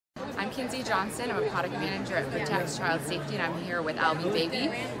I'm Kinsey Johnson. I'm a product manager at Britax Child Safety, and I'm here with Alvin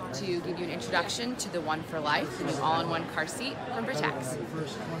Baby to give you an introduction to the One4Life, the new all-in-one car seat from Britax.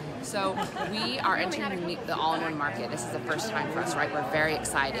 So we are entering the all-in-one market. This is the first time for us, right? We're very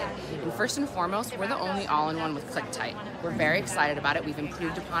excited. And first and foremost, we're the only all-in-one with click-tight. We're very excited about it. We've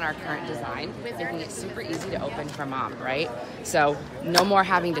improved upon our current design, making it super easy to open for mom, right? So no more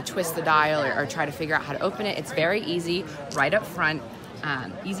having to twist the dial or try to figure out how to open it. It's very easy, right up front.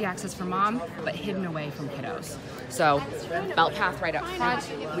 Easy access for mom, but hidden away from kiddos. So belt path right up front.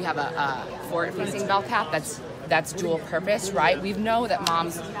 We have a forward-facing belt path that's dual purpose, right? We know that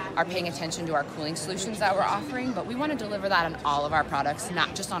moms are paying attention to our cooling solutions that we're offering, but we want to deliver that on all of our products,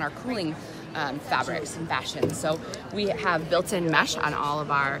 not just on our cooling fabrics and fashions. So we have built-in mesh on all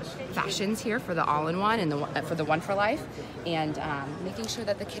of our fashions here for the all-in-one and for the One4Life, and making sure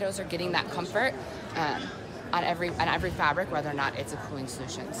that the kiddos are getting that comfort on every fabric, whether or not it's a cooling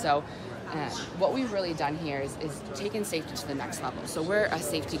solution. So what we've really done here is taken safety to the next level. So we're a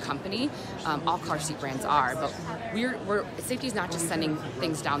safety company. All car seat brands are, but safety is not just sending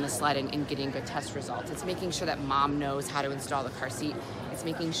things down the sled and getting good test results. It's making sure that mom knows how to install the car seat. It's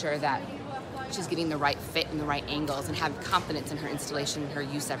making sure that she's getting the right fit and the right angles and have confidence in her installation and her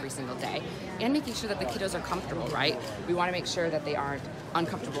use every single day. And making sure that the kiddos are comfortable, right? We want to make sure that they aren't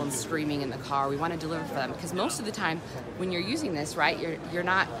uncomfortable and screaming in the car. We want to deliver for them, because most of the time when you're using this, right, you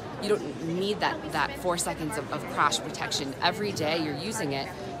don't need that 4 seconds of crash protection. Every day you're using it,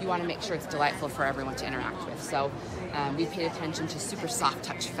 you want to make sure it's delightful for everyone to interact with. So we paid attention to super soft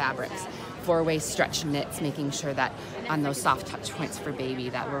touch fabrics, 4-way stretch knits, making sure that on those soft touch points for baby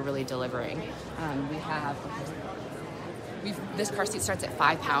that we're really delivering. This car seat starts at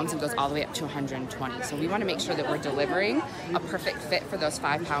 5 pounds and goes all the way up to 120. So we want to make sure that we're delivering a perfect fit for those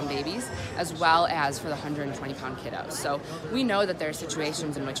 5-pound babies, as well as for the 120-pound kiddos. So we know that there are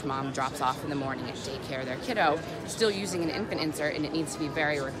situations in which mom drops off in the morning at daycare their kiddo, still using an infant insert, and it needs to be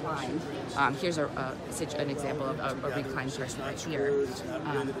very reclined. Here's an example of a reclined car seat right here.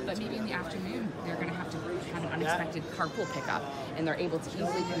 But maybe in the afternoon, they're going to have an unexpected carpool pickup, and they're able to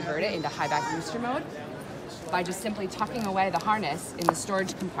easily convert it into high-back booster mode by just simply tucking away the harness in the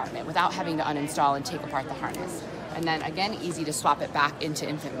storage compartment without having to uninstall and take apart the harness. And then again, easy to swap it back into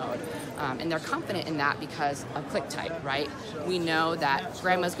infant mode. And they're confident in that because of click-tight, right? We know that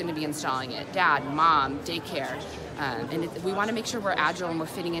grandma's going to be installing it, dad, mom, daycare, and we want to make sure we're agile and we're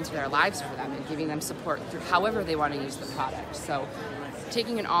fitting into their lives for them and giving them support through however they want to use the product. So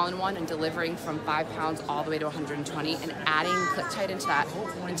taking an all-in-one and delivering from 5 pounds all the way to 120 and adding click-tight into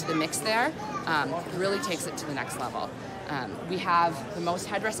the mix there really takes it to the next level. We have the most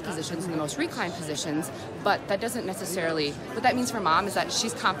headrest positions and the most recline positions, but that doesn't necessarily, what that means for mom is that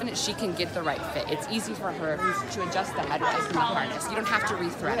she's confident she can get the right fit. It's easy for her to adjust the headrest and the harness. You don't have to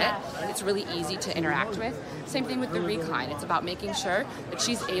rethread it. It's really easy to interact with. Same thing with the recline. It's about making sure that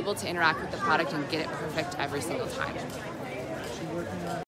she's able to interact with the product and get it perfect every single time.